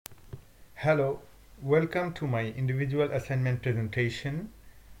Hello, welcome to my individual assignment presentation.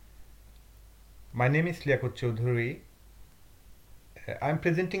 My name is Liakut Choudhury. I'm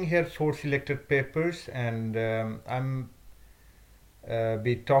presenting here 4 selected papers and I'm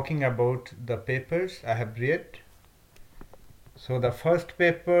be talking about the papers I have read. So the first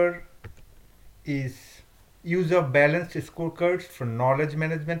paper is use of balanced scorecards for knowledge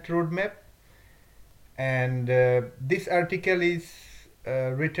management roadmap, and this article is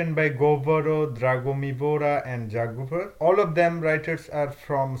written by Govoro, Dragomirova and Zagrova. All of them writers are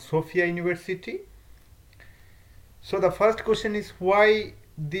from Sofia University. So the first question is why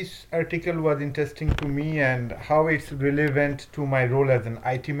this article was interesting to me and how it's relevant to my role as an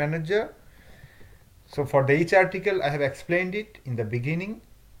IT manager. So for each article I have explained it in the beginning.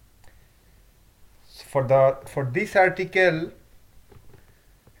 For this article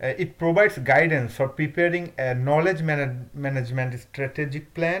it provides guidance for preparing a knowledge management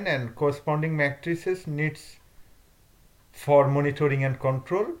strategic plan and corresponding matrices needs for monitoring and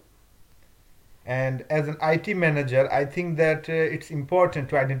control. And as an IT manager, I think that it's important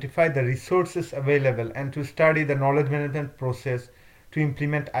to identify the resources available and to study the knowledge management process to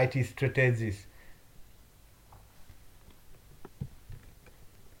implement IT strategies.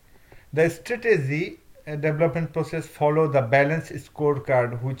 The strategy development process follow the balanced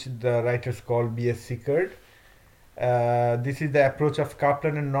scorecard, which the writers call BSC card. This is the approach of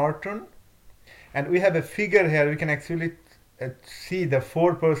Kaplan and Norton, and we have a figure here. We can actually see the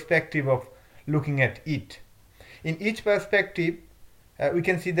 4 perspectives of looking at it. In each perspective, we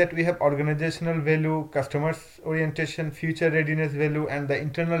can see that we have organizational value, customers orientation, future readiness value, and the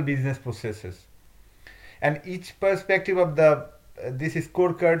internal business processes. And each perspective of this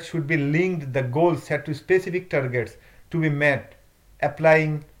scorecard should be linked the goals set to specific targets to be met,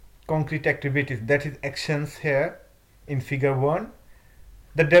 applying concrete activities, that is actions here in figure 1.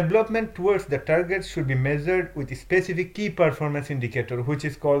 The development towards the targets should be measured with a specific key performance indicator, which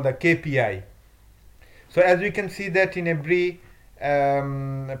is called the KPI. So as we can see that in every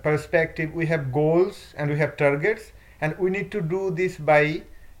perspective we have goals and we have targets, and we need to do this by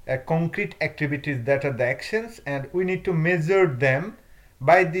concrete activities, that are the actions, and we need to measure them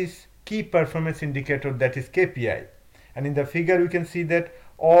by this key performance indicator, that is KPI. And in the figure you can see that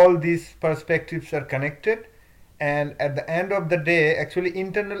all these perspectives are connected, and at the end of the day actually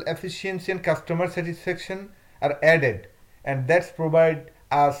internal efficiency and customer satisfaction are added, and that's provide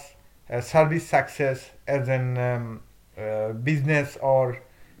us service success as an business or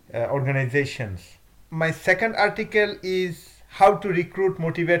organizations. My second article is how to recruit,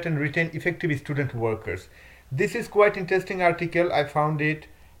 motivate and retain effective student workers. This is quite interesting article. I found it.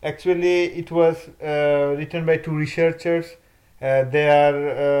 Actually it was written by 2 researchers. They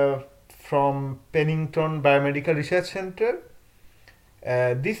are from Pennington Biomedical Research Center.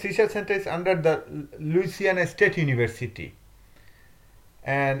 This research center is under the Louisiana State University,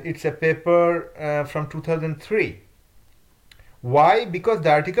 and it's a paper from 2003. Why? Because the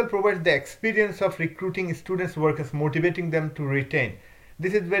article provides the experience of recruiting students workers, motivating them to retain.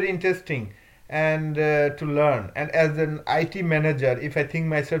 This is very interesting and to learn. And as an IT manager, if I think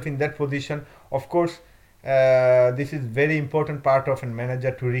myself in that position, of course this is very important part of a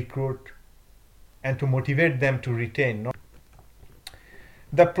manager to recruit and to motivate them to retain.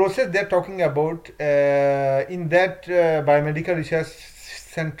 The process they're talking about in that biomedical research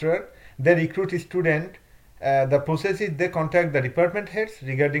center, they recruit a student. The process is they contact the department heads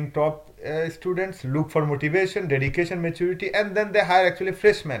regarding top students, look for motivation, dedication, maturity, and then they hire actually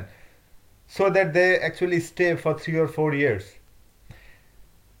freshmen so that they actually stay for 3 or 4 years.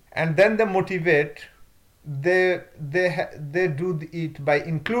 And then they motivate. They do it by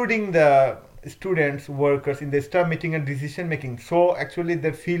including the students, workers in the staff meeting and decision making. So actually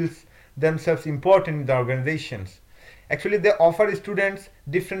they feel themselves important in the organizations. Actually they offer students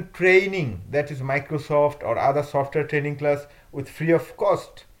different training, that is Microsoft or other software training class with free of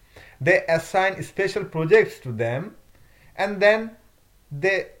cost. They assign special projects to them, and then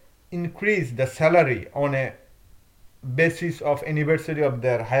they increase the salary on a basis of anniversary of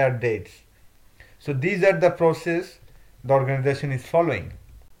their hire dates. So these are the process the organization is following.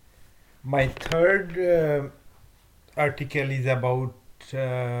 My third article is about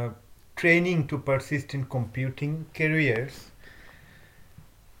training to persist in computing careers.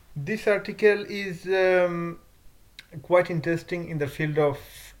 This article is quite interesting in the field of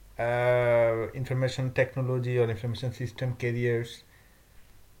information technology or information system careers,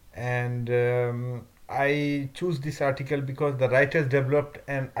 and I choose this article because the writers developed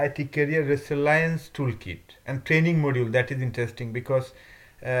an IT career resilience toolkit and training module. That is interesting because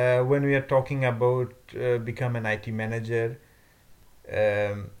when we are talking about become an IT manager,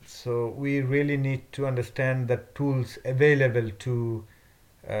 So we really need to understand the tools available to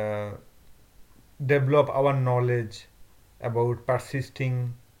develop our knowledge about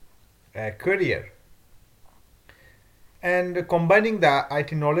persisting career, and combining the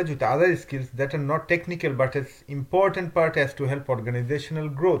IT knowledge with other skills that are not technical but as important part as to help organizational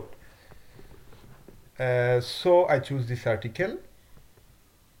growth. So I choose this article.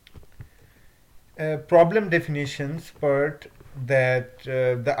 Problem definitions part, that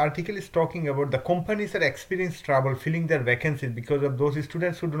the article is talking about the companies that experience trouble filling their vacancies because of those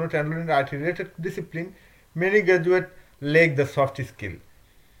students who do not enroll in IT related discipline. Many graduates lack the soft skill.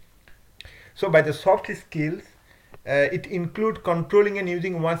 So by the soft skills, it includes controlling and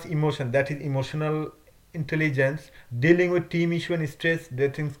using one's emotion, that is emotional intelligence, dealing with team issue and stress,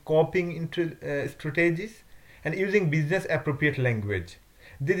 that is coping strategies, and using business appropriate language.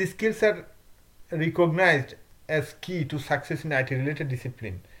 These skills are recognized as key to success in IT related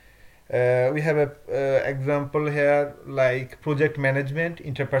discipline. We have a example here like project management,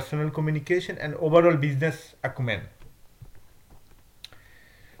 interpersonal communication, and overall business acumen.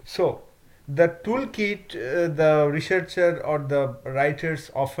 So the toolkit the researcher or the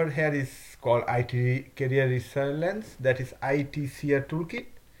writers offer here is called IT Career Resilience, that is ITCR toolkit.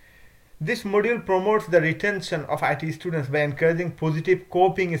 This module promotes the retention of IT students by encouraging positive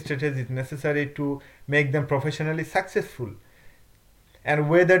coping strategies necessary to make them professionally successful, and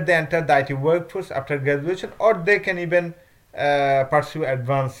whether they enter the IT workforce after graduation or they can even pursue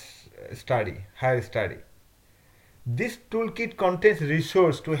advanced study, higher study. This toolkit contains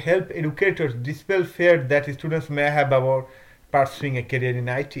resources to help educators dispel fear that students may have about pursuing a career in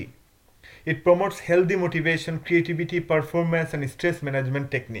IT. It promotes healthy motivation, creativity, performance, and stress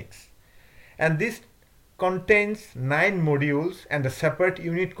management techniques. And this contains 9 modules and a separate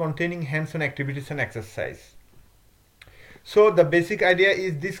unit containing hands-on activities and exercise. So the basic idea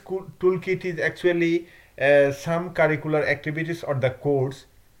is this toolkit is actually some curricular activities or the course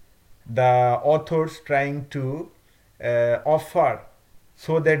the authors trying to offer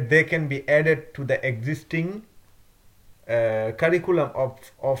so that they can be added to the existing curriculum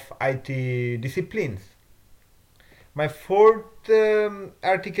of IT disciplines. My fourth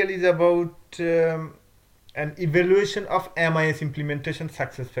article is about an evaluation of MIS implementation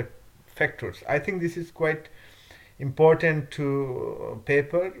success factors. I think this is quite important to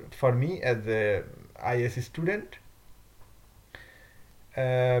paper for me as a IS student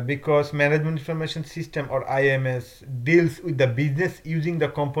because Management Information System or IMS deals with the business using the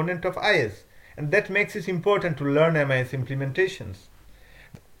component of IS, and that makes it important to learn MIS implementations.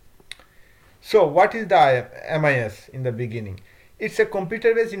 So what is the MIS in the beginning? It's a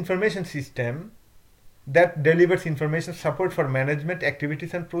computer-based information system that delivers information support for management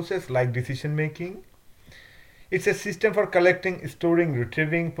activities and process like decision making. It's a system for collecting, storing,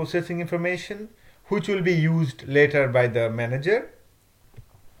 retrieving, processing information which will be used later by the manager.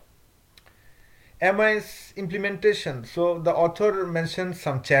 MIS implementation. So the author mentions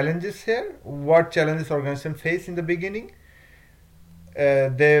some challenges here. What challenges organizations face in the beginning?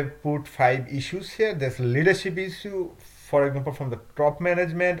 They put 5 issues here. There's leadership issue, for example, from the top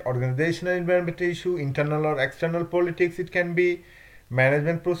management, organizational environment issue, internal or external politics it can be,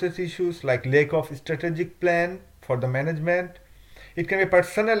 management process issues like lack of strategic plan for the management. It can be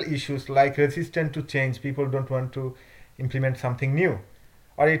personal issues like resistance to change, people don't want to implement something new.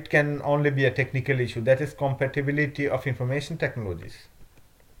 Or it can only be a technical issue, that is compatibility of information technologies.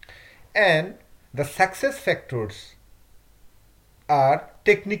 And the success factors are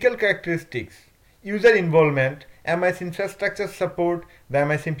technical characteristics, user involvement, MIS infrastructure support, the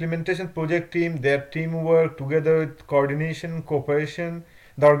MIS implementation project team, their teamwork together with coordination, cooperation.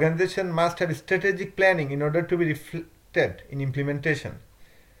 The organization must have strategic planning in order to be reflected in implementation.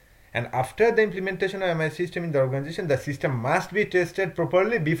 And after the implementation of MIS system in the organization, the system must be tested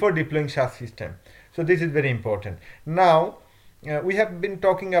properly before deploying such system. So this is very important. Now, we have been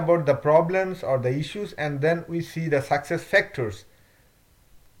talking about the problems or the issues, and then we see the success factors.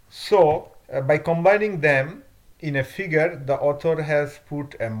 So by combining them in a figure, the author has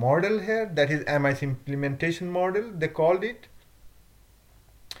put a model here, that is MIS implementation model, they called it.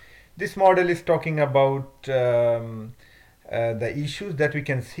 This model is talking about the issues that we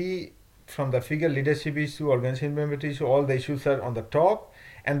can see from the figure: leadership issue, organization membership issue, all the issues are on the top,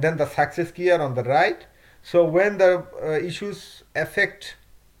 and then the success key are on the right. So when the issues affect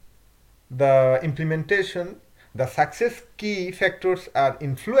the implementation, the success key factors are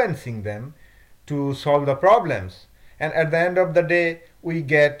influencing them to solve the problems, and at the end of the day we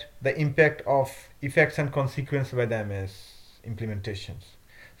get the impact of effects and consequences by the MS implementations.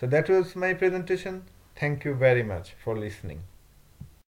 So that was my presentation. Thank you very much for listening.